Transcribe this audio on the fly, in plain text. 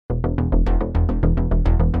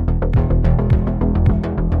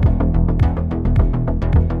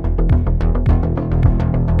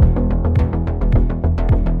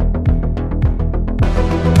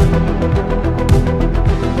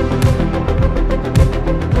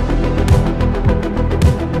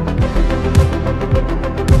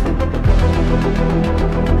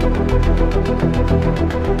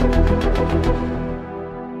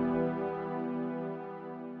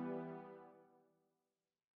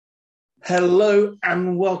Hello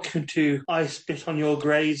and welcome to I Spit on Your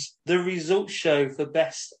Graves, the results show for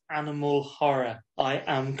Best Animal Horror. I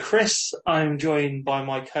am Chris. I'm joined by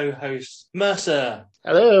my co-host Mercer.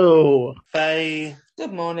 Hello. Faye.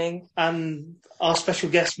 Good morning. And our special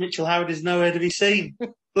guest Mitchell Howard is nowhere to be seen.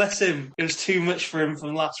 Bless him. It was too much for him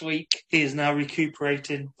from last week. He is now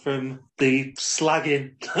recuperating from the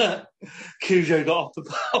slagging Cujo got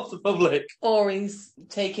off the public. Or he's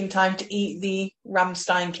taking time to eat the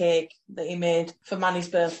Ramstein cake that he made for Manny's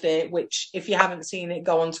birthday, which, if you haven't seen it,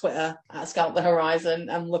 go on Twitter at Scout the Horizon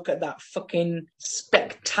and look at that fucking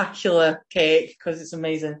spectacular cake, because it's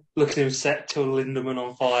amazing. Look at him set Till Lindemann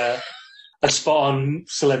on fire. A spot-on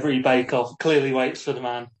Celebrity Bake-Off. Clearly waits for the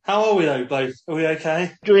man. How are we, though, both? Are we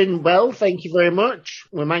okay? Doing well, thank you very much.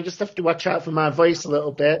 We might just have to watch out for my voice a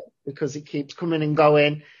little bit because it keeps coming and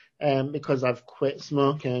going because I've quit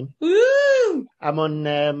smoking. Woo! I'm on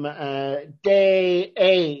day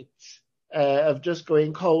 8 of just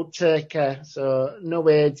going cold turkey. So no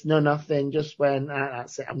aids, no nothing. Just went,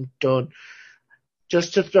 that's it, I'm done.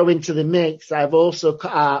 Just to throw into the mix, I've also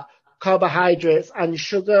cut out carbohydrates and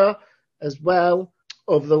sugar as well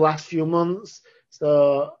over the last few months.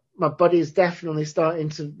 So my body is definitely starting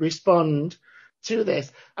to respond to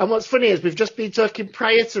this. And what's funny is we've just been talking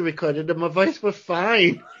prior to recording and my voice was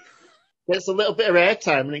fine. Gets a little bit of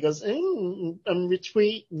airtime and it goes, I'm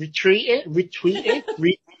retweeting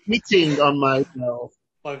on myself.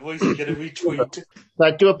 My voice is going to retweet. So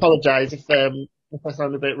I do apologise if I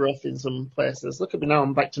sound a bit rough in some places. Look at me now,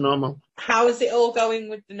 I'm back to normal. How is it all going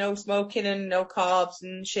with the no smoking and no carbs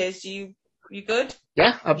and shiz? You good?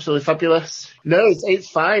 Yeah, absolutely fabulous. No, it's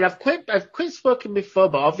fine. I've quit smoking before,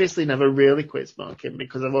 but obviously never really quit smoking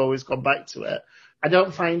because I've always gone back to it. I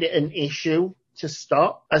don't find it an issue to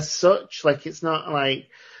stop as such. Like, it's not like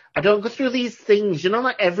I don't go through these things,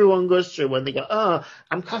 like everyone goes through when they go, oh,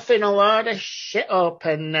 I'm coughing a lot of shit up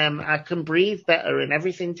and I can breathe better and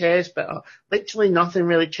everything tastes better. Literally nothing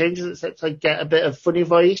really changes except I get a bit of funny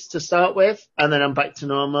voice to start with and then I'm back to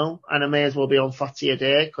normal and I may as well be on 40 a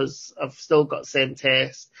day because I've still got the same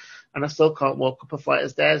taste and I still can't walk up a flight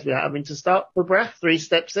of stairs without having to stop for breath 3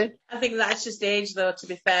 steps in. I think that's just age, though, to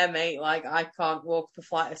be fair, mate. Like, I can't walk up a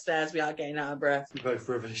flight of stairs without getting out of breath. You're both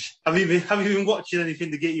rubbish. Have you been watching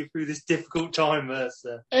anything to get you through this difficult time,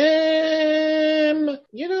 Mercer?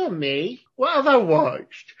 You know me. What have I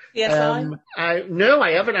watched? CSI? No,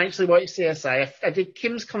 I haven't actually watched CSI. I did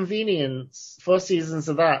Kim's Convenience, 4 seasons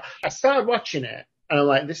of that. I started watching it. And I'm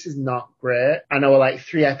like, this is not great. And I was like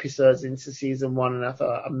 3 episodes into season 1 and I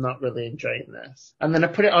thought, I'm not really enjoying this. And then I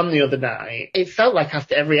put it on the other night. It felt like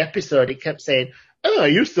after every episode, it kept saying, oh, are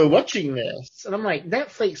you still watching this? And I'm like,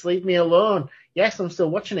 Netflix, leave me alone. Yes, I'm still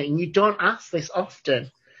watching it. And you don't ask this often.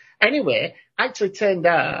 Anyway, actually turned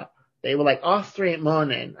out they were like 3 in the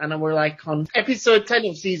morning. And we're like on episode 10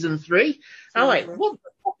 of season 3. And I'm like, what the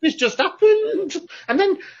fuck has just happened? And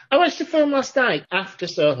then I watched a film last night after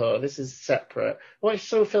Soho. This is separate. I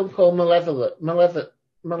watched a film called Malevolence.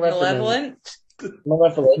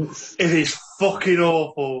 It is fucking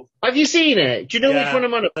awful. Have you seen it? Do you know which one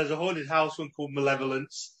I'm on? There's a haunted house one called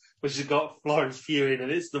Malevolence, which has got Florence Pugh in,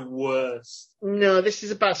 and it's the worst. No, this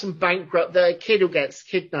is about some the kid who gets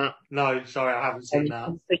kidnapped. No, sorry, I haven't seen that.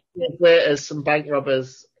 6 years later, some bank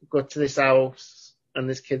robbers go to this house, and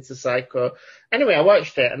this kid's a psycho. Anyway, I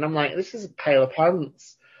watched it, and I'm like, this is a pile of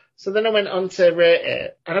pants. So then I went on to rate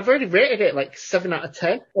it, and I've already rated it like 7 out of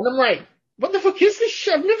 10. And I'm like, what the fuck is this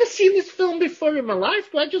shit? I've never seen this film before in my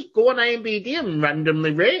life. Do I just go on IMDb and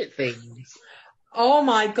randomly rate things? Oh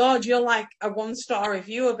my God, you're like a 1-star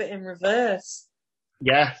reviewer, but in reverse.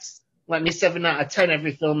 Yes. Let me 7 out of 10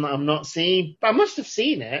 every film that I'm not seeing. But I must have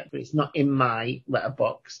seen it, but it's not in my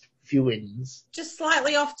Letterboxd viewings. Just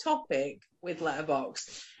slightly off topic with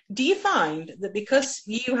Letterboxd. Do you find that because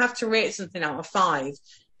you have to rate something out of 5,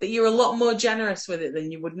 that you're a lot more generous with it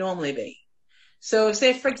than you would normally be? So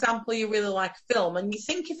say, for example, you really like a film and you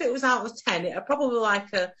think if it was out of 10, it'd probably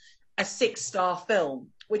like a 6-star film,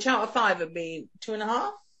 which out of 5 would be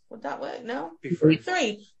 2.5. Would that work? No? 3.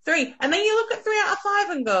 And then you look at 3 out of 5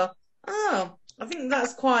 and go, oh, I think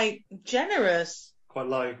that's quite generous. Quite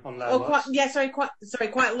low on Letterboxd.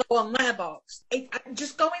 Quite low on Letterboxd.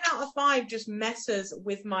 Just going out of 5 just messes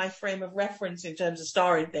with my frame of reference in terms of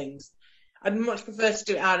starring things. I'd much prefer to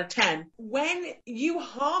do it out of 10. When you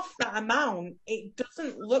half that amount, it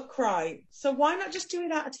doesn't look right. So why not just do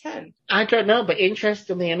it out of 10? I don't know, but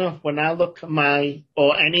interestingly enough, when I look at my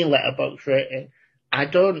or any Letterboxd rating, I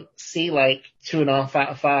don't see like 2.5 out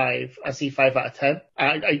of 5. I see 5 out of 10.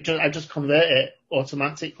 I just convert it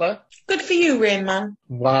automatically. Good for you, Rain Man.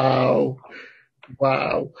 Wow.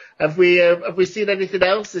 Wow. Have we seen anything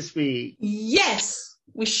else this week? Yes,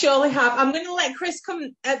 we surely have. I'm going to let Chris come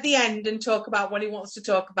at the end and talk about what he wants to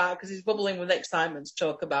talk about because he's bubbling with excitement to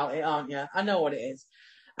talk about it, aren't you? I know what it is.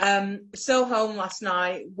 So Home last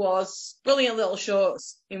night was brilliant little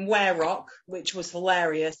shorts in Ware Rock, which was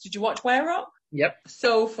hilarious. Did you watch Ware Rock? Yep.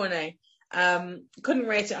 So funny. Couldn't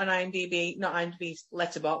rate it on IMDb, not IMDb's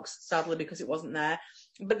Letterboxd, sadly, because it wasn't there.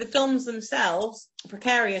 But the films themselves,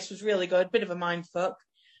 Precarious was really good, bit of a mindfuck.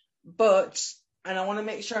 But, and I want to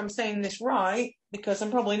make sure I'm saying this right, because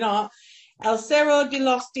I'm probably not, El Cerro de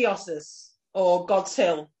los Dioses, or God's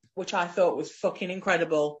Hill, which I thought was fucking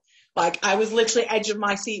incredible. Like, I was literally edge of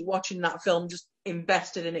my seat watching that film, just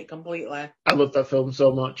invested in it completely. I love that film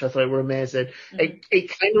so much. I thought it were amazing. Mm-hmm.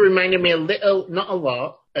 It kind of reminded me a little, not a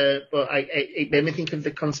lot, but it made me think of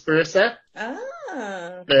The Conspiracy.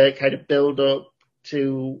 The kind of build up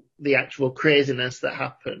to the actual craziness that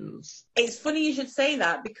happens. It's funny you should say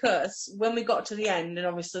that because when we got to the end, and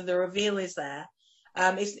obviously the reveal is there,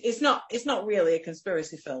 it's not really a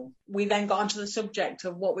conspiracy film. We then got onto the subject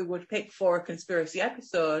of what we would pick for a conspiracy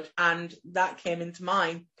episode, and that came into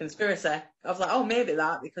mind, conspiracy. I was like, oh, maybe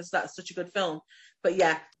that, because that's such a good film. But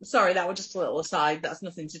yeah, sorry, that was just a little aside. That's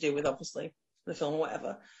nothing to do with, obviously, the film or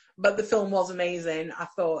whatever. But the film was amazing. I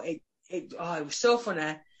thought it was so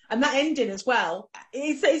funny. And that ending as well,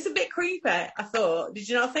 it's a bit creepy, I thought. Did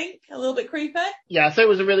you not think? A little bit creepy? Yeah, I thought it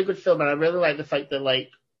was a really good film, and I really like the fact that, like,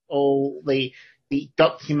 all the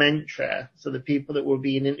documentary, so the people that were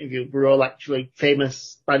being interviewed were all actually famous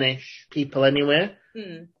Spanish people anyway,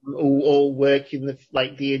 who all work in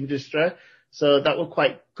the industry. So that was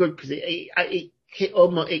quite good because it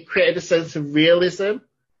created a sense of realism.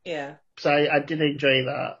 Yeah. So I did enjoy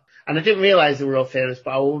that. And I didn't realise they were all famous,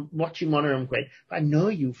 but I was watching one of them going, but I know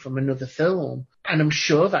you from another film, and I'm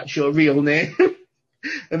sure that's your real name.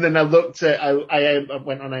 And then I looked at, I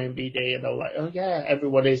went on IMDb and I was like, oh yeah,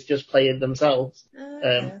 everyone is just playing themselves.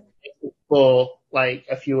 For like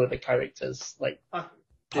a few of the characters. Like, I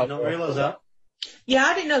did not realise that. Yeah,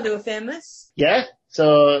 I didn't know they were famous. Yeah,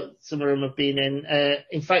 so some of them have been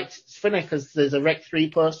in fact, it's funny because there's a Rec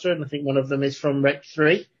 3 poster and I think one of them is from Rec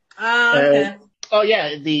 3. Okay. Oh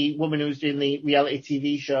yeah, the woman who's doing the reality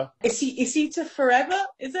TV show. Is he to Forever,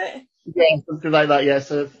 is it? Yeah, something like that, yeah.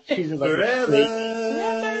 So she's like Forever.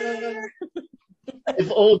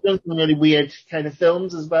 They've all done some really weird kind of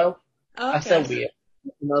films as well. Okay. I said weird.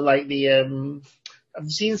 You know, like the I've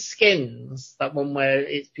seen Skins, that one where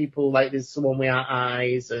it's people like there's someone without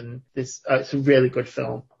eyes and this it's a really good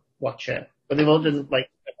film. Watch it. But they've all done like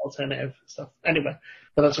alternative stuff. Anyway,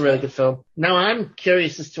 but that's a really good film. Now I'm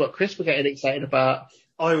curious as to what Chris was getting excited about.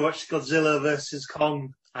 I watched Godzilla vs.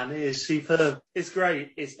 Kong, and it is superb. It's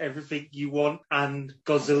great. It's everything you want, and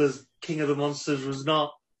Godzilla's King of the Monsters was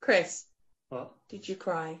not. Chris. What? Did you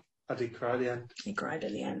cry? I did cry at the end. He cried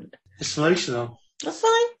at the end. It's emotional. That's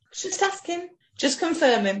fine. Just asking. Just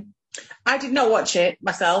confirming. I did not watch it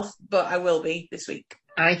myself, but I will be this week.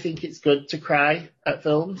 I think it's good to cry at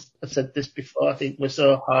films. I've said this before. I think we're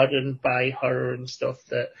so hardened by horror and stuff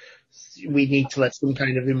that we need to let some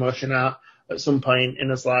kind of emotion out at some point in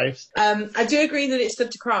his lives. I do agree that it's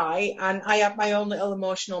good to cry, and I had my own little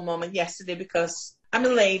emotional moment yesterday because I'm a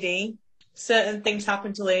lady. Certain things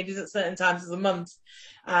happen to ladies at certain times of the month,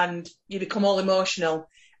 and you become all emotional.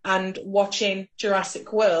 And watching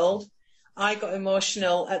Jurassic World, I got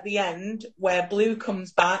emotional at the end where Blue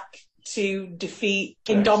comes back to defeat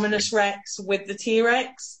Indominus Rex with the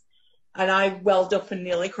T-Rex, and I welled up and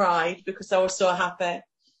nearly cried because I was so happy.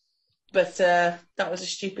 But that was a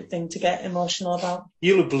stupid thing to get emotional about.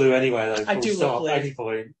 You love Blue anyway, though. I do love Blue. At any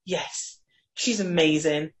point. Yes, she's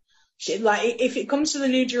amazing. If it comes to the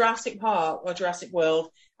new Jurassic Park or Jurassic World,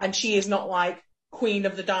 and she is not like Queen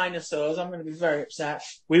of the Dinosaurs, I'm going to be very upset.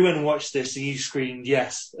 We went and watched this, and you screamed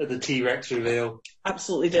yes at the T-Rex reveal.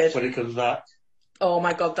 Absolutely did. When it comes back. Oh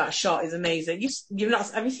my God, that shot is amazing. You've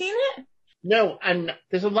not? Have you seen it? No, and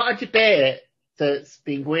there's a lot of debate that's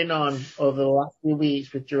been going on over the last few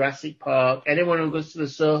weeks with Jurassic Park. Anyone who goes to the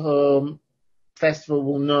Soho Festival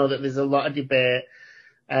will know that there's a lot of debate.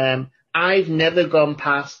 I've never gone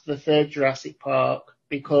past the third Jurassic Park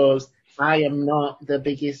because I am not the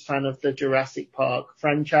biggest fan of the Jurassic Park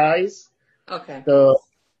franchise. Okay. So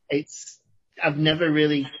I've never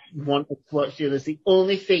really wanted to watch the others. The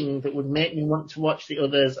only thing that would make me want to watch the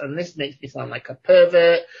others, and this makes me sound like a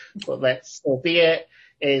pervert, but let's so be it,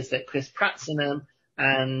 is that Chris Pratt's in them,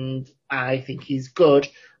 and I think he's good.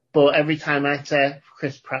 But every time I say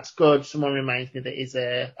Chris Pratt's good, someone reminds me that he's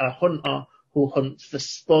a hunter who hunts for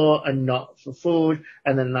sport and not for food,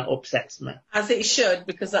 and then that upsets me. As it should,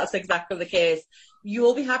 because that's exactly the case. you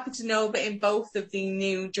will be happy to know that in both of the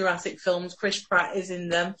new Jurassic films, Chris Pratt is in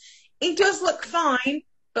them. He does look fine,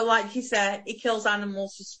 but like he said, he kills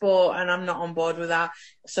animals for sport, and I'm not on board with that.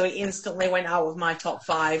 So he instantly went out of my top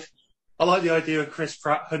 5. I like the idea of Chris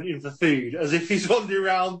Pratt hunting for food, as if he's wandering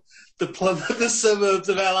around the suburbs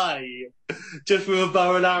of LA, just with a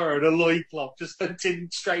bow and arrow and a loincloth, just hunting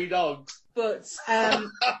stray dogs. But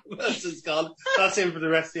Mercer's gone. That's him for the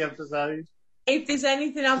rest of the episode. If there's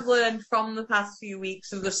anything I've learned from the past few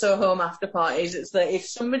weeks of the Soho after parties, it's that if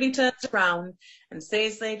somebody turns around and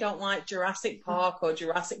says they don't like Jurassic Park or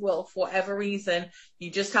Jurassic World for whatever reason,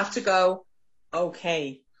 you just have to go,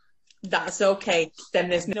 okay. That's okay. Then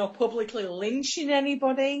there's no publicly lynching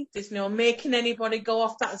anybody. There's no making anybody go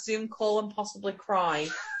off that Zoom call and possibly cry.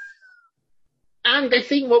 And I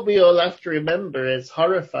think what we all have to remember as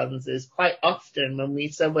horror fans is quite often when we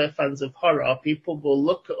say we're fans of horror, people will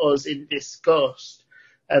look at us in disgust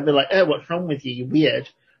and be like, oh, what's wrong with you? You're weird.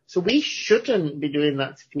 So we shouldn't be doing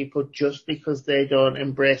that to people just because they don't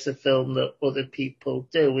embrace a film that other people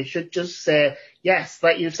do. We should just say, yes,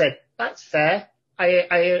 like you said, that's fair.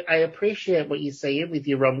 I appreciate what you're saying with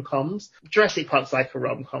your rom-coms. Jurassic Park's like a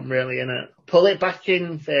rom-com, really, isn't it? Pull it back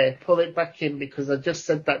in, Faye. Pull it back in, because I just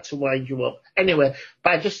said that to wind you up. Anyway,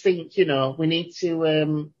 but I just think, we need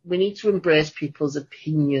to embrace people's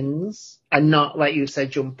opinions and not, like you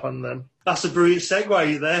said, jump on them. That's a brilliant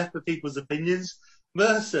segue there for people's opinions.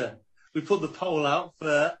 Mercer, we put the poll out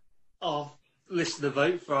for our listener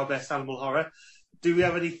vote for our best animal horror. Do we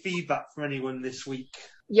have any feedback from anyone this week?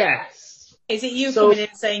 Yes. Is it you coming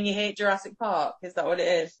in saying you hate Jurassic Park? Is that what it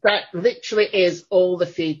is? That literally is all the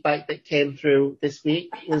feedback that came through this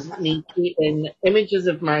week. Was me keeping images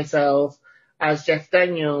of myself as Jeff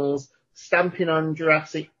Daniels stamping on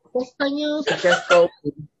Jurassic... Jeff Daniels or Jeff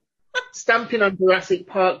Goldblum? Stamping on Jurassic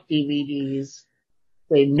Park DVDs.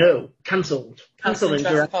 Saying no. Cancelled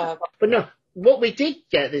Jurassic Park. But no. What we did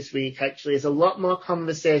get this week, actually, is a lot more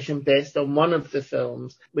conversation based on one of the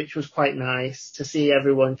films, which was quite nice to see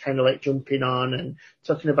everyone kind of like jumping on and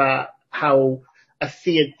talking about how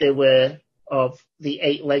afeared they were of the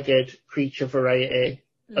 8-legged creature variety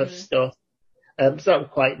of stuff. So that was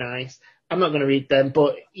quite nice. I'm not going to read them,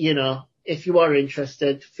 but, if you are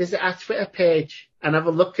interested, visit our Twitter page and have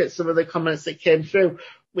a look at some of the comments that came through.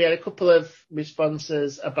 We had a couple of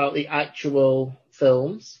responses about the actual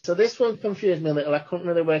films. So this one confused me a little. I couldn't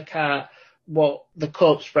really work out what the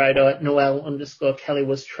corpse bride or Noelle_Kelly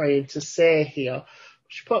was trying to say here.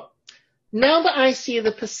 She put, now that I see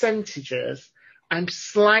the percentages, I'm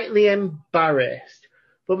slightly embarrassed.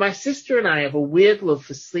 But my sister and I have a weird love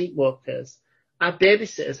for Sleepwalkers. Our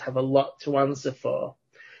babysitters have a lot to answer for.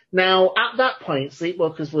 Now, at that point,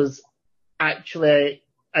 Sleepwalkers was actually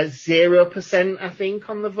at 0%, I think,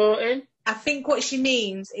 on the voting. I think what she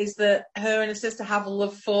means is that her and her sister have a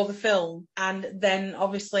love for the film, and then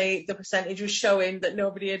obviously the percentage was showing that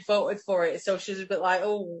nobody had voted for it, so she's a bit like,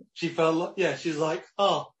 oh. She felt like, she's like,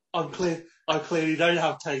 I clearly don't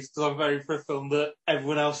have taste because I'm voting for a film that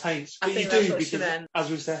everyone else hates. But I think you that's do, what because she meant. as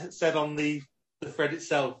we said on the thread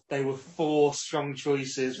itself, they were 4 strong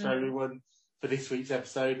choices for everyone for this week's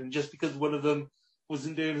episode, and just because one of them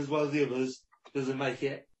wasn't doing as well as the others doesn't make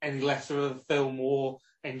it any less of a film or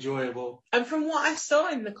enjoyable. And from what I saw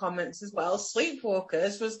in the comments as well,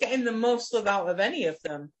 Sleepwalkers was getting the most love out of any of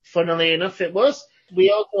them. Funnily enough, it was. We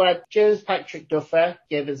also had James Patrick Duffer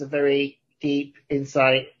gave us a very deep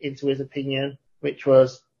insight into his opinion, which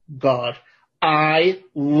was, God, I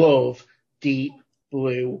love Deep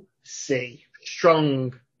Blue Sea.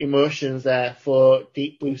 Strong emotions there for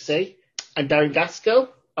Deep Blue Sea. And Darren Gaskell,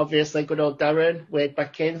 obviously good old Darren, weighed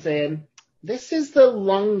back in saying, this is the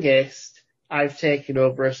longest I've taken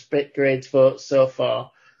over a split grades vote so far.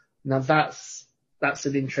 Now that's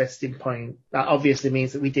an interesting point. That obviously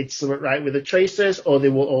means that we did something right with the choices, or they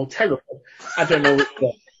were all terrible. I don't know which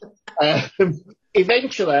one.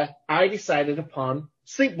 Eventually, I decided upon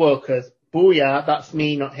Sleepwalkers. Booyah, that's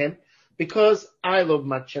me, not him. Because I love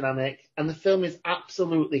Mad Shenanic, and the film is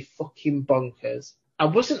absolutely fucking bonkers. I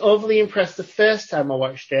wasn't overly impressed the first time I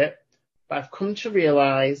watched it, but I've come to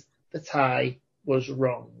realise that I was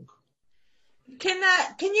wrong. Can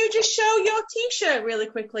you just show your T-shirt really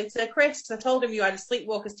quickly to Chris? Because I told him you had a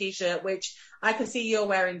Sleepwalkers T-shirt, which I can see you're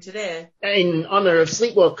wearing today. In honour of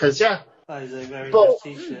Sleepwalkers, yeah. That is a very nice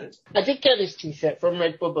T-shirt. I did get this T-shirt from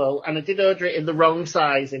Redbubble, and I did order it in the wrong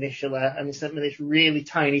size initially, and they sent me this really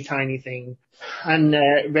tiny thing. And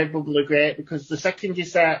Redbubble are great, because the second you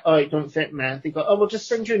say, oh, it don't fit me, they go, oh, we'll just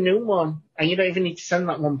send you a new one, and you don't even need to send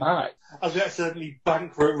that one back. As we accidentally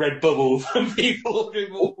bankrupt Redbubble from people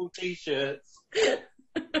ordering multiple T-shirts.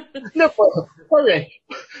 No, but,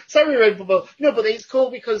 sorry, Rainbow. No, but it's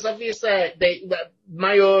cool because obviously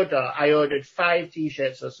I ordered 5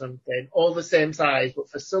 t-shirts or something, all the same size, but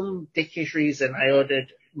for some dickish reason, I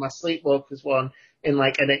ordered my Sleepwalkers one in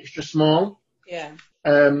like an extra small. Yeah.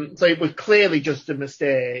 So it was clearly just a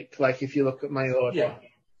mistake, like if you look at my order. Yeah.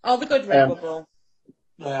 Oh, the good Redbubble.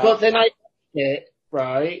 Yeah. But then I washed it,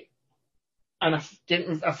 right, and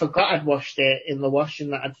I forgot I'd washed it in the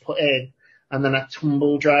washing that I'd put in, and then I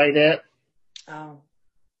tumble dried it. Oh.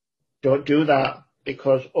 Don't do that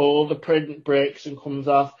because all the print breaks and comes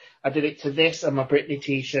off. I did it to this and my Britney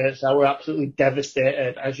t-shirts. I were absolutely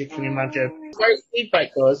devastated, as you can imagine. As far as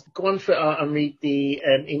feedback goes, go on Twitter and read the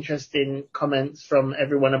interesting comments from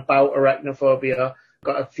everyone about arachnophobia.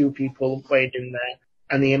 Got a few people weighed in there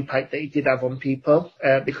and the impact that it did have on people,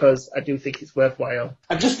 because I do think it's worthwhile.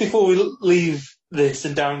 And just before we leave this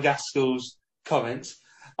and Darren Gaskell's comments,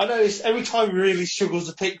 I noticed every time he really struggles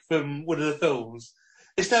to pick from one of the films,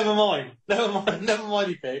 it's never mind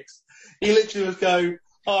he picks. He literally would go,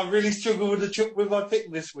 I really struggled with my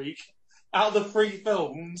pick this week. Out of the 3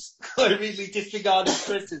 films, I immediately disregarded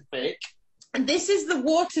Chris's pick. And this is the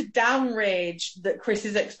watered down rage that Chris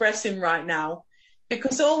is expressing right now.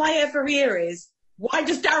 Because all I ever hear is, why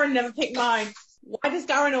does Darren never pick mine? Why does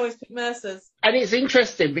Darren always pick Mercer's? And it's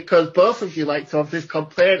interesting because both of you like to have this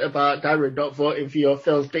complaint about Darren not voting for your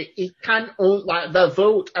films, but he can only, like, the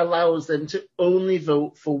vote allows them to only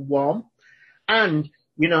vote for one. And,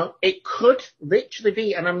 you know, it could literally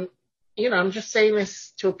be, and I'm just saying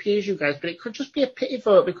this to appease you guys, but it could just be a pity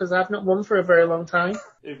vote because I've not won for a very long time.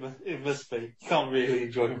 It must be. You can't really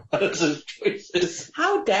enjoy Mercer's choices.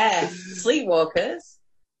 How dare Sleepwalkers?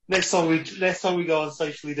 Next time we go on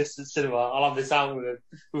socially distant cinema, I'll have this out with him.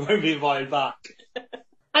 We won't be invited back.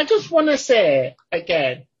 I just want to say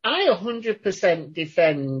again, I 100%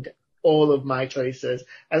 defend all of my choices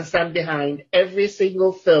and stand behind every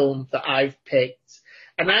single film that I've picked.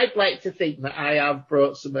 And I'd like to think that I have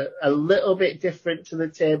brought something a little bit different to the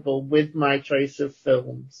table with my choice of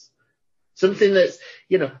films. Something that's,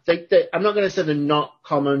 you know, I'm not going to say they're not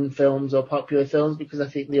common films or popular films because I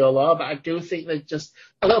think they all are, but I do think they're just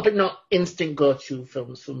a little bit not instant go-to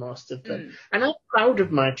films for most of them. And I'm proud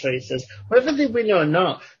of my choices, whether they win or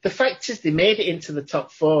not. The fact is they made it into the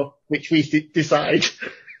top 4, which we decide.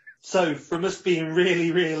 So, from us being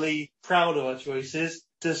really, really proud of our choices,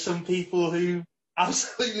 to some people who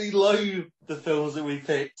absolutely loathe the films that we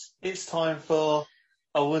picked, it's time for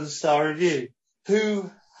a 1-star review. Who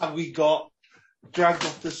have we got dragged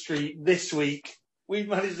off the street this week? We've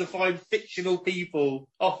managed to find fictional people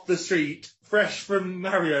off the street, fresh from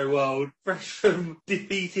Mario World, fresh from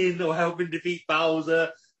defeating or helping defeat Bowser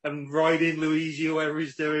and riding Luigi or whatever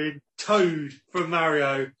he's doing. Toad from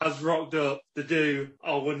Mario has rocked up to do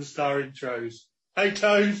our 1-star intros. Hey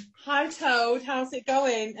Toad! Hi Toad, how's it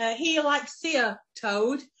going? Here like Sia,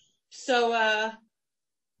 Toad. So,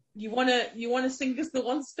 you wanna sing us the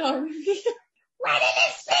 1-star review? What did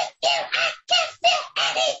it say? I can't feel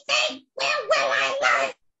anything. Where will I learn?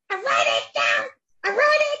 I wrote it down. I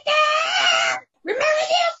wrote it down. Remember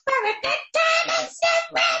you for a good time and said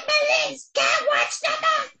reminisce. Can't watch the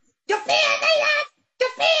night. You feel the light. You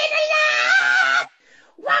feel the light.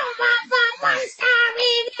 One star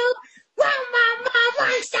review.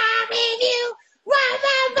 One star review.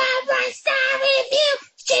 One star review.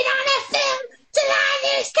 Shit on a film till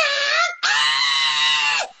I lose count.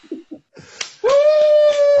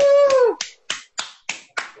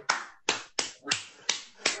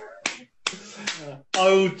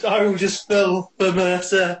 I will just fill for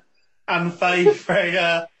Mercer and Faye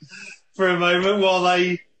for a moment while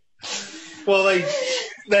they're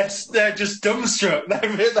just dumbstruck.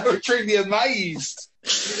 They're truly amazed.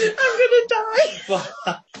 I'm gonna die. But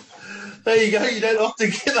there you go. You don't often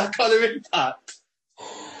get that kind of impact.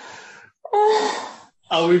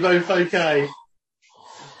 Are we both okay?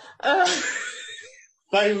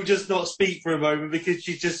 They will just not speak for a moment because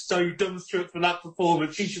she's just so dumbstruck from that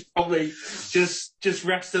performance. She should probably just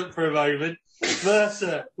rest up for a moment.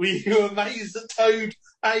 Mercer, were you amazed that Toad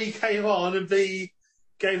A came on and B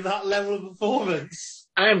gave that level of performance?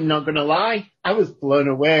 I'm not going to lie. I was blown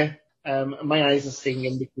away. My eyes are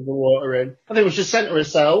stinging because of the water in. I think we should centre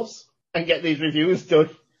ourselves and get these reviews done.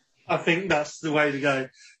 I think that's the way to go.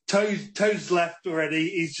 Toad's left already.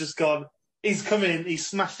 He's just gone. He's come in, he's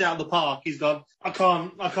smashed it out of the park, he's gone, I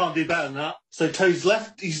can't do better than that. So Toad's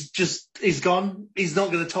left, he's gone. He's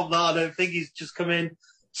not going to top that, I don't think. He's just come in,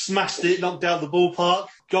 smashed it, knocked out the ballpark,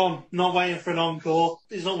 gone, not waiting for an encore.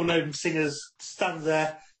 He's not one of those singers, stands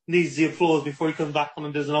there, needs the applause before he comes back on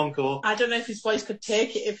and does an encore. I don't know if his voice could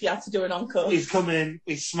take it if he had to do an encore. He's come in,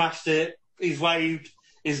 he's smashed it, he's waved,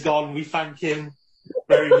 is gone. We thank him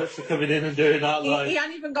very much for coming in and doing that. He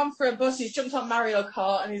hadn't even gone for a bus. He's jumped on Mario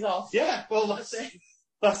Kart and he's off. Yeah, well, that's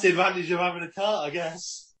the advantage of having a cart, I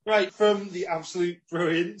guess. Right, from the absolute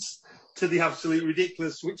brilliance to the absolute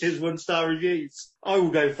ridiculous, which is 1-star reviews. I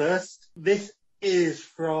will go first. This is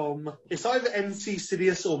from, it's either MC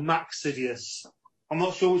Sidious or Max Sidious. I'm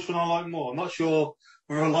not sure which one I like more. I'm not sure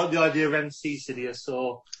whether I like the idea of MC Sidious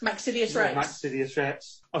or Max Sidious Rex. Max Sidious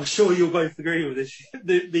Rex. I'm sure you'll both agree with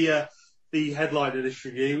this. The headline of this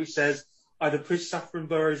review, which says, I'd have pushed Saffron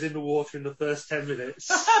Burrows in the water in the first 10 minutes.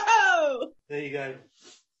 There you go.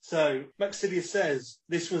 So, Max Sidious says,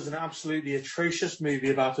 this was an absolutely atrocious movie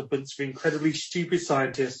about a bunch of incredibly stupid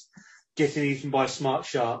scientists getting eaten by smart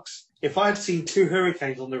sharks. If I had seen 2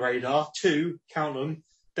 hurricanes on the radar, 2, count them,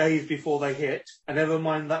 days before they hit, and never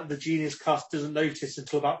mind that the genius cast doesn't notice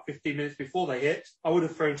until about 15 minutes before they hit, I would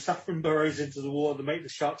have thrown Saffron Burrows into the water to make the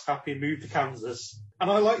sharks happy and move to Kansas. And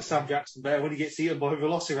I like Sam Jackson better when he gets eaten by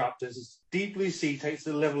velociraptors. Deep Blue Sea takes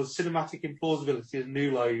the level of cinematic implausibility to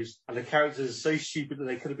new lows, and the characters are so stupid that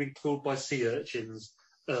they could have been killed by sea urchins.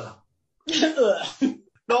 Ugh.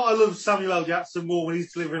 No, I love Samuel L. Jackson more when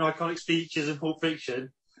he's delivering iconic speeches in Pulp Fiction.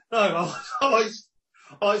 No, I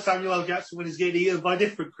like Samuel L. Jackson when he's getting eaten by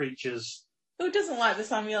different creatures. Who doesn't like the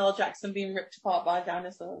Samuel L. Jackson being ripped apart by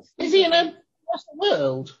dinosaurs? Is he in a Jurassic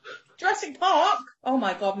World? Jurassic Park? Oh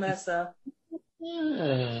my God, Mercer.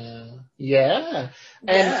 Yeah.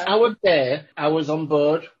 I was there. I was on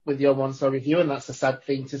board with your 1-star review, and that's a sad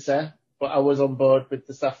thing to say, but I was on board with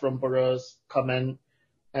the Saffron Burrows comment.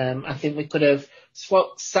 I think we could have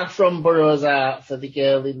swapped Saffron Burrows out for the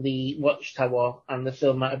girl in the Watchtower, and the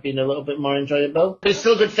film might have been a little bit more enjoyable. It's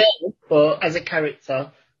still a good film, but as a character,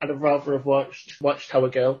 I'd have rather have watched Watchtower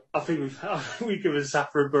Girl. I think we've given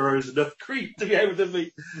Saffron Burrows enough creep to be able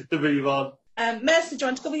to move on. Mercer, do you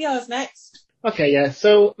want to cover yours next? Okay, yeah.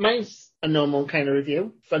 So mine's a normal kind of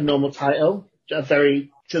review, a normal title, a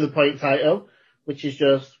very to-the-point title, which is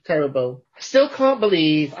just terrible. I still can't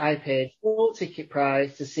believe I paid full ticket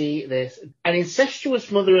price to see this. An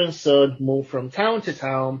incestuous mother and son move from town to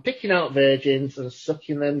town, picking out virgins and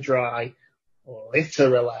sucking them dry.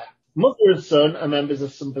 Literally. Mother and son are members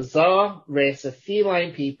of some bizarre race of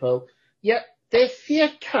feline people, yet they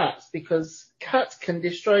fear cats because cats can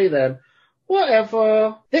destroy them.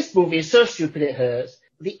 Whatever. This movie is so stupid it hurts.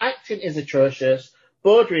 The acting is atrocious,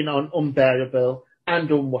 bordering on unbearable and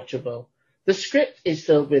unwatchable. The script is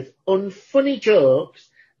filled with unfunny jokes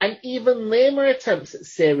and even lamer attempts at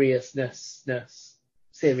seriousness.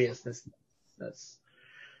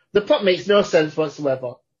 The plot makes no sense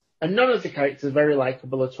whatsoever, and none of the characters are very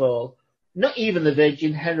likeable at all. Not even the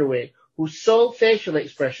virgin heroine, whose sole facial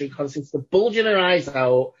expression consists of bulging her eyes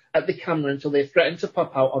out at the camera until they threaten to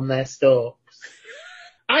pop out on their stalks.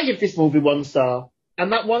 I give this movie 1 star,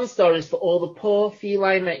 and that 1 star is for all the poor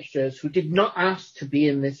feline extras who did not ask to be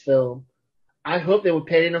in this film. I hope they were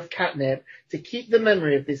paid enough catnip to keep the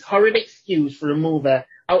memory of this horrid excuse for a movie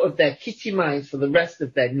out of their kitty minds for the rest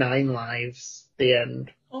of their 9 lives. The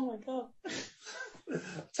end. Oh my God.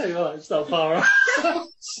 I'll tell you what, it's not far off.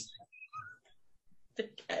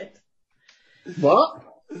 Dickhead. What?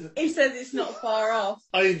 He says it's not far off.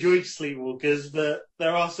 I enjoyed Sleepwalkers, but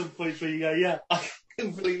there are some points where you go, yeah, I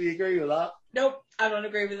completely agree with that. Nope, I don't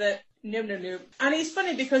agree with it. No. And it's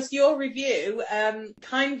funny because your review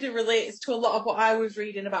kind of relates to a lot of what I was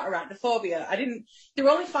reading about arachnophobia. There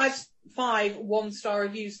were only five 1-star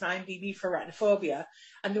reviews on IMDb for arachnophobia,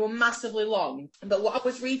 and they were massively long. But what I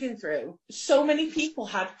was reading through, so many people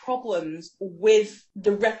had problems with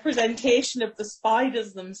the representation of the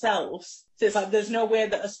spiders themselves. So it's like, there's no way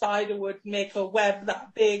that a spider would make a web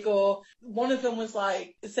that big, or one of them was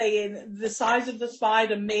like saying the size of the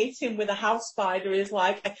spider mating with a house spider is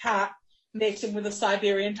like a cat mating with a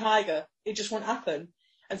Siberian tiger. It just won't happen.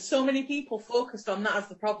 And so many people focused on that as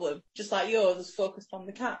the problem, just like yours focused on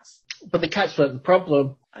the cats. But the cats weren't the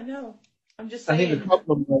problem. I know. I'm just saying. I think the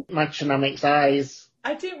problem was Machonomic's eyes.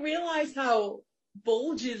 I didn't realise how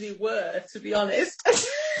bulgy they were, to be honest.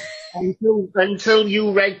 Until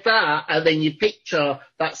you read that, and then you picture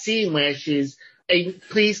that scene where she's in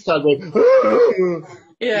police car going,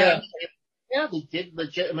 Yeah, they did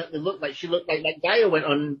legitimately look like she looked like that guy who went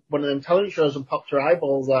on one of them talent shows and popped her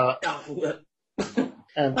eyeballs out.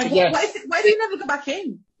 Like, yeah. Why do you never go back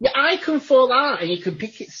in? Yeah, I can fall that, and you can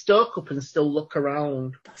pick its stalk up and still look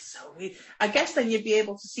around. That's so weird. I guess then you'd be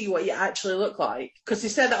able to see what you actually look like. Because they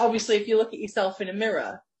said that obviously if you look at yourself in a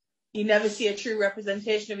mirror, you never see a true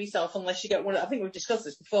representation of yourself unless you get one. I think we've discussed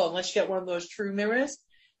this before. Unless you get one of those true mirrors,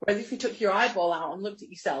 Whereas if you took your eyeball out and looked at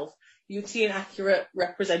yourself, you'd see an accurate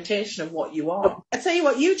representation of what you are. I tell you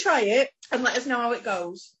what, you try it and let us know how it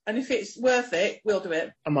goes. And if it's worth it, we'll do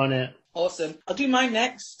it. I'm on it. Awesome. I'll do mine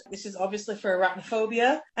next. This is obviously for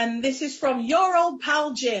arachnophobia. And this is from your old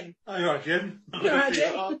pal, Jim. Oh, you're right, Jim. You're right,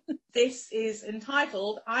 Jim. This is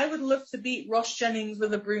entitled, I Would Love to Beat Ross Jennings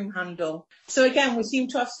with a Broom Handle. So again, we seem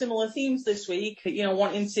to have similar themes this week,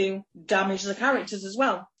 wanting to damage the characters as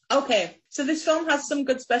well. Okay, so this film has some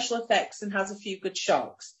good special effects and has a few good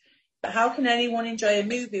shocks. But how can anyone enjoy a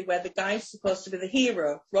movie where the guy is supposed to be the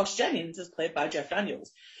hero, Ross Jennings, as played by Jeff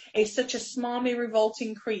Daniels, is such a smarmy,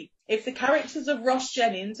 revolting creep? If the characters of Ross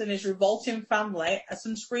Jennings and his revolting family are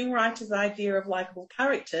some screenwriter's idea of likeable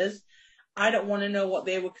characters, I don't want to know what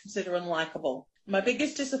they would consider unlikable. My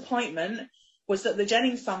biggest disappointment was that the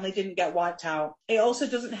Jennings family didn't get wiped out. It also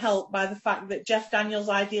doesn't help by the fact that Jeff Daniels'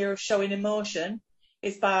 idea of showing emotion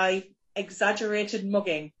is by exaggerated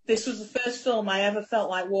mugging. This was the first film I ever felt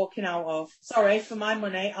like walking out of. Sorry, for my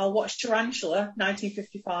money, I'll watch Tarantula,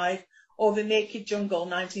 1955, or The Naked Jungle,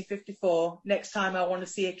 1954, next time I want to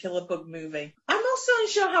see a killer bug movie. I'm also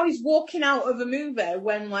unsure how he's walking out of a movie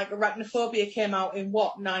when, Arachnophobia came out in,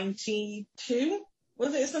 92?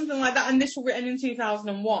 Was it something like that? And this was written in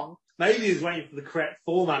 2001. Maybe he was waiting for the correct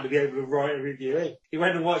format to be able to write a review in. He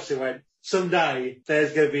went and watched it and went, someday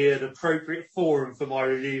there's going to be an appropriate forum for my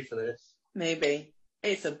review for this. Maybe.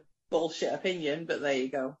 It's a bullshit opinion, but there you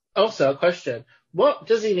go. Also, a question. What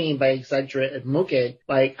does he mean by exaggerated mugging?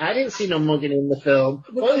 I didn't see no mugging in the film.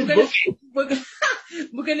 We're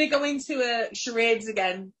going to go into charades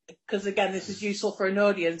again, because, again, this is useful for an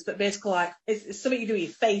audience, but basically, it's something you do with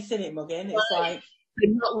your face, innit, mugging?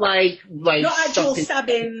 It's not actual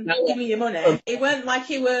stabbing, give me your money. It weren't like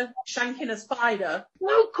you were shanking a spider.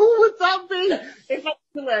 How cool would that be? If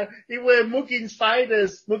actually he were mugging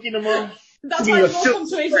spiders, mugging them off. That's why he's welcome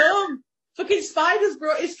to his own. Fucking spiders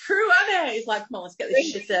brought his crew, hasn't it? He's like, come on, let's get this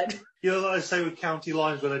shit in. You know, like I say with county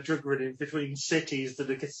lines where they're drug running between cities to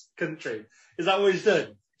the country. Is that what he's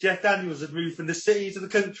done? Jeff Daniels has moved from the city to the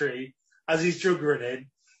country as he's drug running.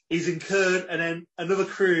 He's incurred, and then another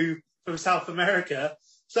crew from South America,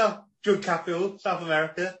 drug capital, South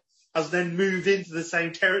America, has then moved into the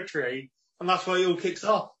same territory, and that's why it all kicks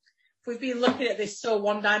off. We've been looking at this so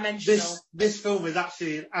one-dimensional. This film is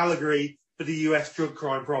actually an allegory for the US drug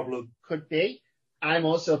crime problem. Could be. I'm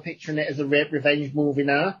also picturing it as a rape revenge movie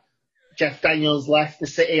now. Jeff Daniels left the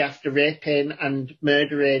city after raping and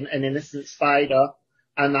murdering an innocent spider,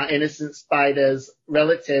 and that innocent spider's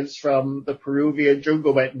relatives from the Peruvian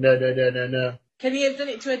jungle went, no. Can he have done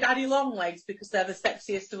it to a daddy long legs because they're the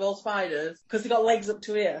sexiest of all spiders? Because they got legs up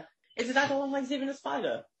to here. Is a daddy long legs even a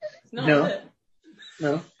spider? No. Is it?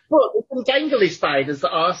 No. But there's some dangly spiders that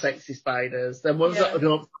are sexy spiders. They're ones that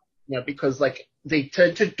don't, because they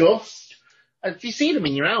turn to dust. If you see them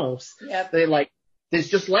in your house, they're there's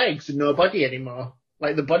just legs and no body anymore.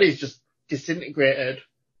 The body's just disintegrated.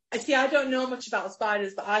 See, I don't know much about the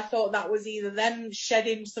spiders, but I thought that was either them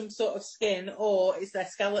shedding some sort of skin or it's their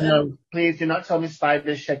skeleton. No, please do not tell me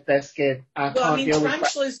spiders shed their skin.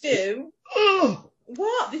 Tarantulas do. Oh!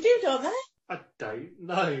 What? They do, don't they? I don't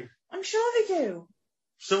know. I'm sure they do.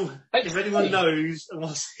 So, if anyone knows and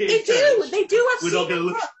wants to They do. They do. We're not going to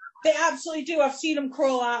look. They absolutely do. I've seen them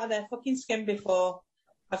crawl out of their fucking skin before.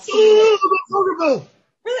 I've seen them. That's horrible.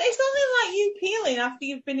 Really, it's only like you peeling after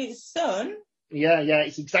you've been in the sun. Yeah,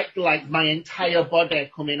 it's exactly like my entire body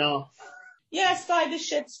coming off. Yeah, spiders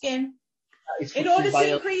shed skin. In order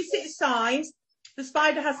to increase its size, the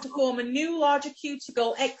spider has to form a new, larger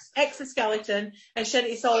cuticle exoskeleton and shed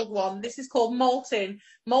its old one. This is called molting.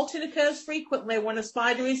 Molting occurs frequently when a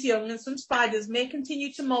spider is young, and some spiders may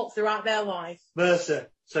continue to molt throughout their life. Mercer.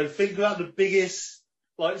 So think about the biggest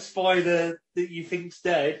spider that you think's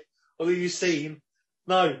dead or that you've seen.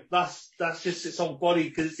 No, that's just its own body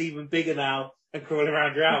because it's even bigger now and crawling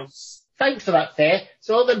around your house. Thanks for that, Faye.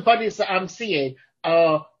 So all the bodies that I'm seeing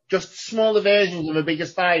are just smaller versions of a bigger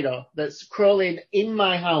spider that's crawling in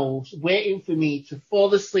my house, waiting for me to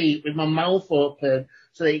fall asleep with my mouth open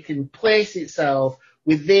so that it can place itself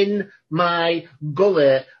within my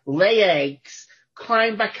gullet, lay eggs,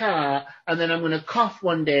 climb back out, and then I'm going to cough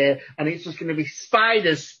one day and it's just going to be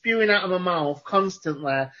spiders spewing out of my mouth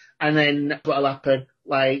constantly, and then what'll happen?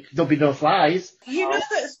 There'll be no flies. You know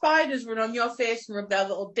that spiders run on your face and rub their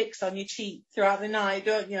little dicks on your cheek throughout the night,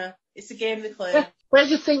 don't you? It's a game they play. Where do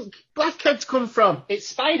you think blackheads come from? It's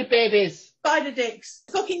spider babies. Spider dicks.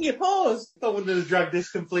 Fucking your paws. I wouldn't have dragged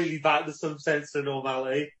this completely back to some sense of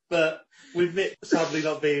normality, but with Mick sadly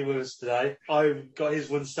not being with us today, I've got his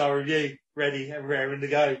 1-star review. ready and raring to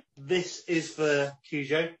go. This is for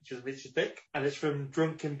Cujo, which is Richard pick, and it's from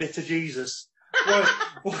Drunken Bitter Jesus.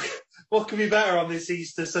 What could be better on this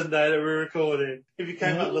Easter Sunday that we're recording? If you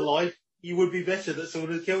came back to life, you would be bitter that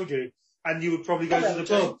someone had killed you, and you would probably go to the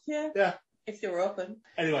pub. Yeah. If they were open.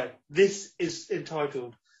 Anyway, this is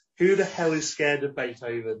entitled, Who the Hell is Scared of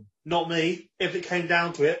Beethoven? Not me. If it came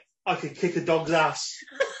down to it, I could kick a dog's ass.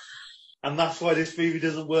 And that's why this movie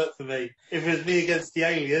doesn't work for me. If it was me against the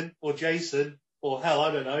Alien, or Jason, or hell,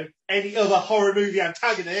 I don't know, any other horror movie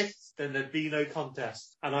antagonist, then there'd be no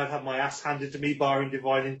contest. And I'd have my ass handed to me barring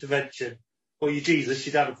divine intervention. Or you Jesus,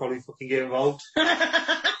 your dad would probably fucking get involved.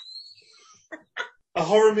 A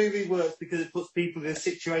horror movie works because it puts people in a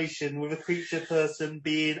situation with a creature, person,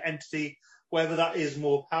 being, entity, whether that is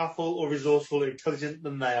more powerful or resourceful or intelligent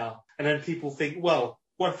than they are. And then people think, well,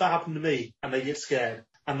 what if that happened to me? And they get scared.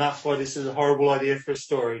 And that's why this is a horrible idea for a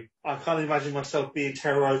story. I can't imagine myself being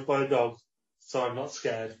terrorised by a dog, so I'm not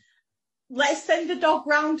scared. Let's send a dog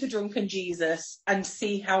round to Drunken Jesus and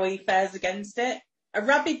see how he fares against it. A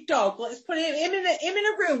rabid dog, let's put him in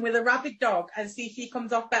a room with a rabid dog and see if he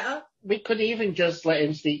comes off better. We could even just let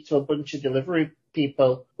him speak to a bunch of delivery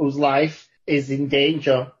people whose life is in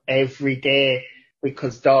danger every day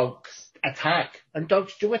because dogs attack. And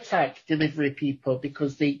dogs do attack delivery people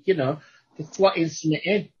because they're swatting something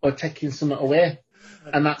in or taking something away.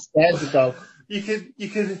 And that scares the dog. You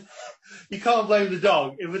can't blame the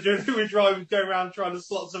dog. If the delivery drivers go around trying to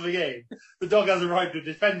slot something in, the dog has a right to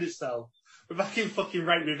defend itself. We're back in fucking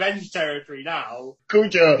rape revenge territory now.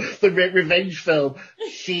 Cujo, the rape revenge film,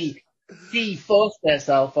 she forced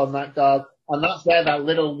herself on that dog, and that's where that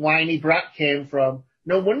little whiny brat came from.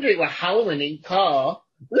 No wonder it was howling in car.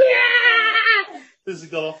 This has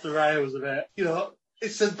gone off the rails a bit.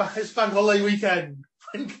 It's Bank Holiday weekend.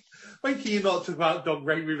 When can you not talk about dog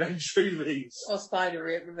rape revenge movies? Or spider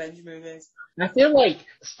rape revenge movies. I feel like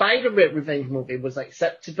spider rape revenge movie was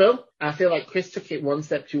acceptable. I feel like Chris took it one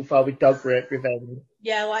step too far with dog rape revenge.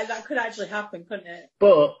 Yeah, like that could actually happen, couldn't it?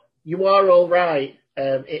 But you are all right.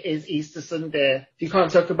 It is Easter Sunday. If you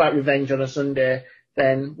can't talk about revenge on a Sunday,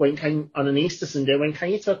 then on an Easter Sunday, when can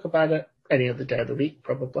you talk about it? Any other day of the week,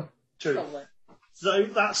 probably. True. Probably. So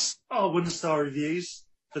that's our 1-star reviews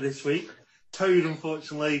for this week. Toad,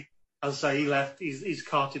 unfortunately, as I say, he left. He's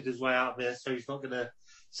carted his way out of here, so he's not going to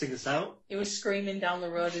sing us out. He was screaming down the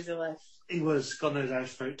road as he left. He was. God knows how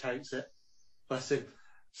throat takes it. Bless him.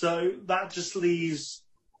 So that just leaves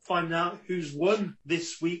finding out who's won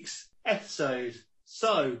this week's episode.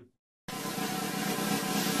 So...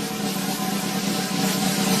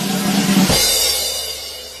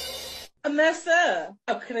 Mercer,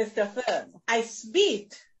 Christopher, I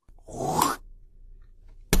spit on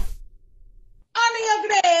your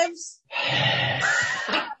graves.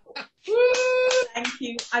 Thank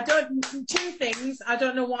you. Two things. I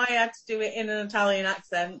don't know why I had to do it in an Italian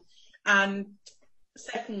accent. And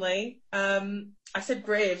secondly, I said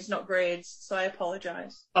graves, not grades, so I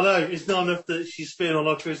apologise. I know, it's not enough that she's spitting on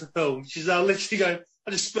our choice of film. She's now literally going,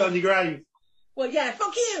 I just spit on your grave. Well, yeah,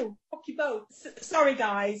 fuck you. Fuck you both. Sorry,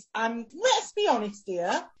 guys. Let's be honest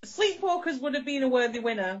here. Sleepwalkers would have been a worthy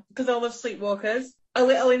winner because I love Sleepwalkers. A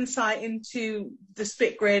little insight into the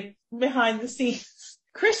spit grade behind the scenes.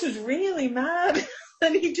 Chris was really mad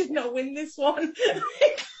that he did not win this one.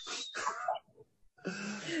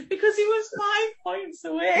 Because he was 5 points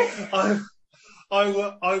away.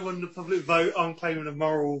 I won the public vote. I'm claiming a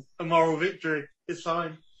moral victory. It's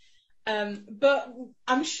fine. But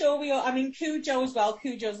I'm sure Cujo as well.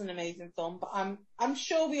 Cujo's an amazing film, but I'm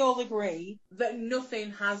sure we all agree that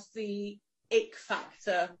nothing has the ick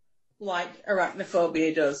factor like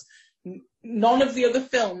Arachnophobia does. None of the other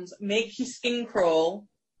films make your skin crawl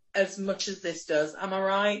as much as this does. Am I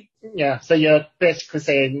right? Yeah, so you're basically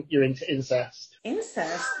saying you're into incest.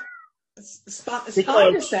 Incest?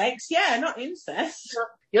 Spider sex? Yeah, not incest.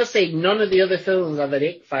 You're saying none of the other films have an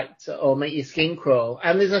ick factor or make your skin crawl.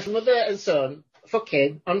 And there's a mother and son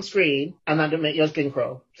fucking on screen and that don't make your skin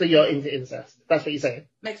crawl. So you're into incest. That's what you're saying.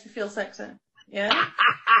 Makes me feel sexy. Yeah?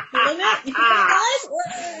 Feeling it? You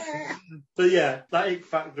guys? But yeah, that ick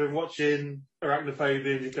factor in watching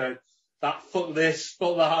Arachnophobia and you go, fuck this,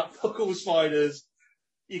 fuck that, fuck all spiders.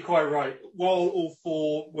 You're quite right. While all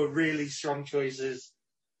four were really strong choices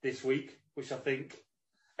this week, which I think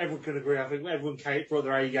everyone can agree. I think everyone brought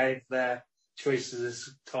their A game for their choices this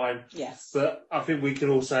time. Yes. But I think we can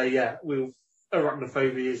all say,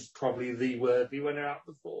 Arachnophobia is probably the worthy winner out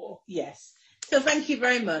of the four. Yes. So thank you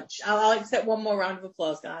very much. I'll accept one more round of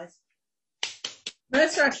applause, guys.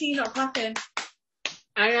 Mercer, I see you not clapping.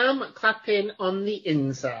 I am clapping on the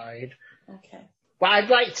inside. Okay. What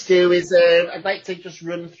I'd like to do is I'd like to just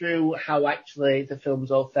run through how actually the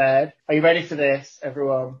films all fared. Are you ready for this,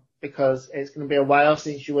 everyone? Because it's going to be a while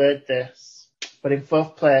since you heard this. But in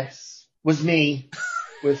fourth place was me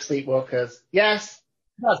with Sleepwalkers. Yes,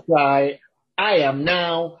 that's right. I am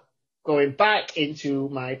now going back into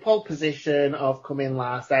my pole position of coming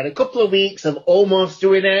last. I had a couple of weeks of almost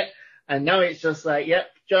doing it, and now it's just like,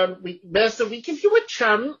 yep, John, Mercer, we give you a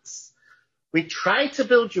chance. We tried to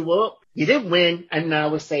build you up. You didn't win, and now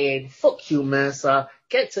we're saying, fuck you, Mercer.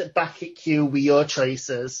 Get it back at Q with your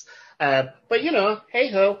choices. But, you know,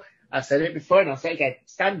 hey-ho. I said it before, and I'll say it again.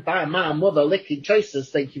 Stand by my mother-licking choices.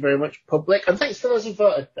 Thank you very much, public. And thanks to those who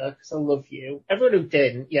voted, though, because I love you. Everyone who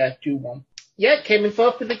didn't, yeah, do one. Yeah, it came in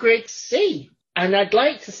fourth with a grade C. And I'd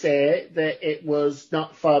like to say that it was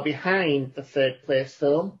not far behind the third place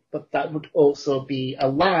film, but that would also be a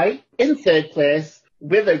lie. In third place,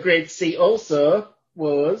 with a grade C also,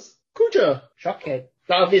 was Cujo. Shocking.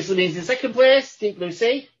 That obviously means in second place, Deep Blue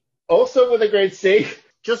Sea, also with a grade C,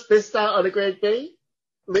 just missed out on a grade B,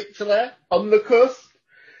 literally on the cusp.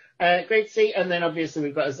 Grade C, and then obviously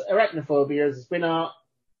we've got Arachnophobia as winner,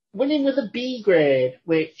 winning with a B grade,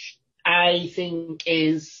 which I think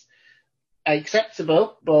is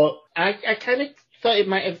acceptable, but I kind of thought it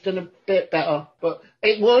might have done a bit better. But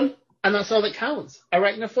it won, and that's all that counts.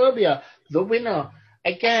 Arachnophobia, the winner.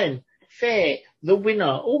 Again, Faye, the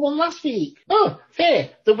winner. Oh, won last week. Oh, Faye,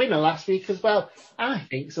 the winner last week as well. I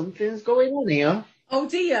think something's going on here. Oh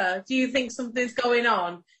dear, do you think something's going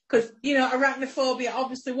on? Because, you know, Arachnophobia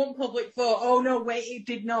obviously won public vote. Oh no, wait, it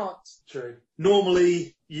did not. True.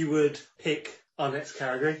 Normally, you would pick our next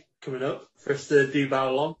category coming up for us to do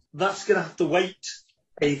battle on. That's going to have to wait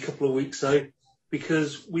a couple of weeks though,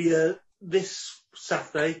 because we are this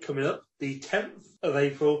Saturday coming up, the 10th of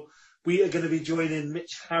April, we are going to be joining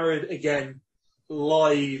Mitch Harrod again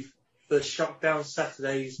live for Shockdown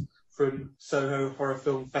Saturdays from Soho Horror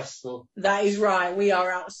Film Festival. That is right. We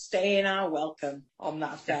are outstaying our welcome on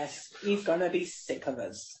that fest. He's going to be sick of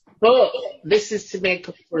us. But this is to make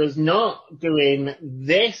up for us not doing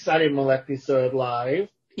this animal episode live.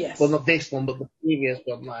 Yes. Well, not this one, but the previous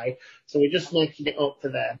one live. So we're just making it up for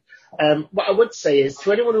them. What I would say is,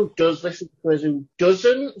 to anyone who does listen to us who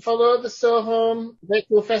doesn't follow the Soho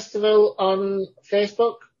Virtual Festival on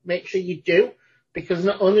Facebook, make sure you do, because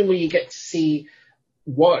not only will you get to see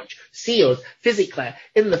us physically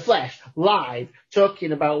in the flesh, live,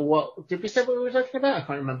 talking about what did we say what we were talking about? I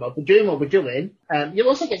can't remember. We're doing what we're doing. You'll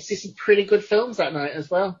also get to see some pretty good films that night as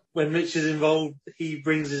well. When Mitch is involved, he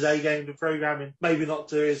brings his A game to programming. Maybe not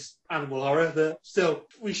to his animal horror, but still,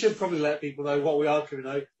 we should probably let people know what we are going to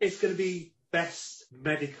know. It's going to be best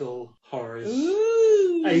medical horrors.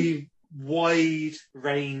 Ooh. A wide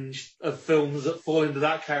range of films that fall into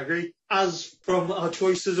that category, as from our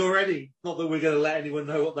choices already. Not that we're going to let anyone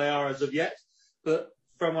know what they are as of yet, but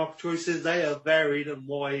from our choices, they are varied and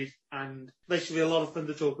wide, and they should be a lot of fun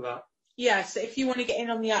to talk about. Yeah, so if you want to get in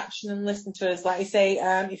on the action and listen to us, like I say,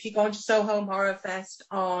 if you go onto Soho Horror Fest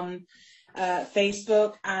on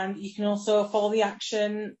Facebook, and you can also follow the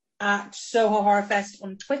action at Soho Horror Fest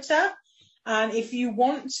on Twitter. And if you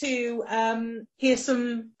want to hear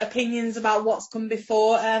some opinions about what's come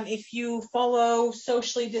before, if you follow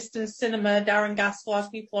Socially Distanced Cinema, Darren Gaskell has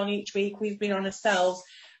people on each week. We've been on ourselves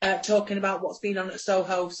talking about what's been on at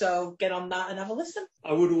Soho, so get on that and have a listen.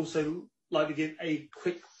 I would also like to give a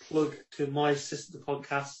quick plug to my sister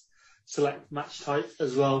podcast, Select Match Type,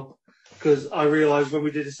 as well, because I realised when we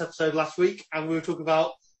did this episode last week and we were talking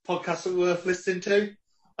about podcasts that were worth listening to,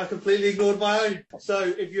 I completely ignored my own. So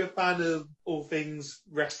if you're a fan of all things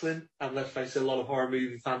wrestling, and let's face it, a lot of horror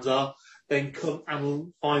movie fans are, then come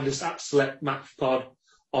and find us at Select Match Pod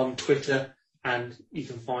on Twitter, and you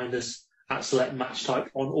can find us at Select Match Type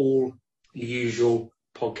on all the usual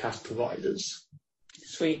podcast providers.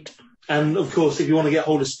 Sweet. And of course, if you want to get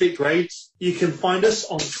hold of Spit Grades, you can find us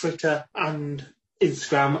on Twitter and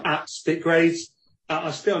Instagram at Spit Grades. I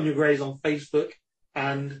Spit on Your Grades on Facebook,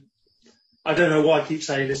 and I don't know why I keep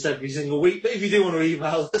saying this every single week, but if you do want to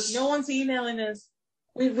email us... No one's emailing us.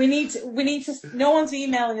 We need to, no one's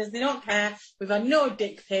emailing us. They don't care. We've had no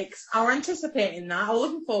dick pics. I was anticipating that. I was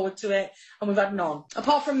looking forward to it, and we've had none.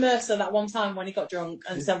 Apart from Mercer that one time when he got drunk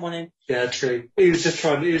and sent one in. Yeah, true. He was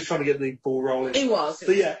trying to get the ball rolling. He was.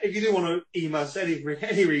 So yeah, if you do want to email us any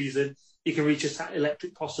reason, you can reach us at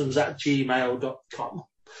electricpossums@gmail.com.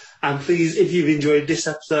 And please, if you've enjoyed this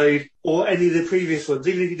episode or any of the previous ones,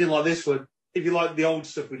 even if you didn't like this one, if you like the old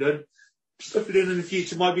stuff we've done, stuff we're doing in the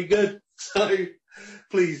future might be good. So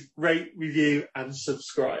please rate, review, and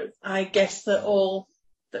subscribe. I guess that all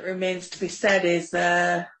that remains to be said is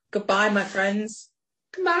goodbye, my friends.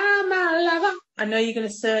 Goodbye, my lover. I know you're going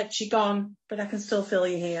to search, you're gone, but I can still feel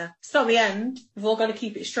you here. It's not the end. We've all got to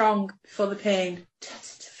keep it strong before the pain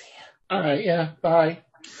turns into fear. All right, yeah, bye.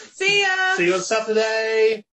 See ya! See you on Saturday.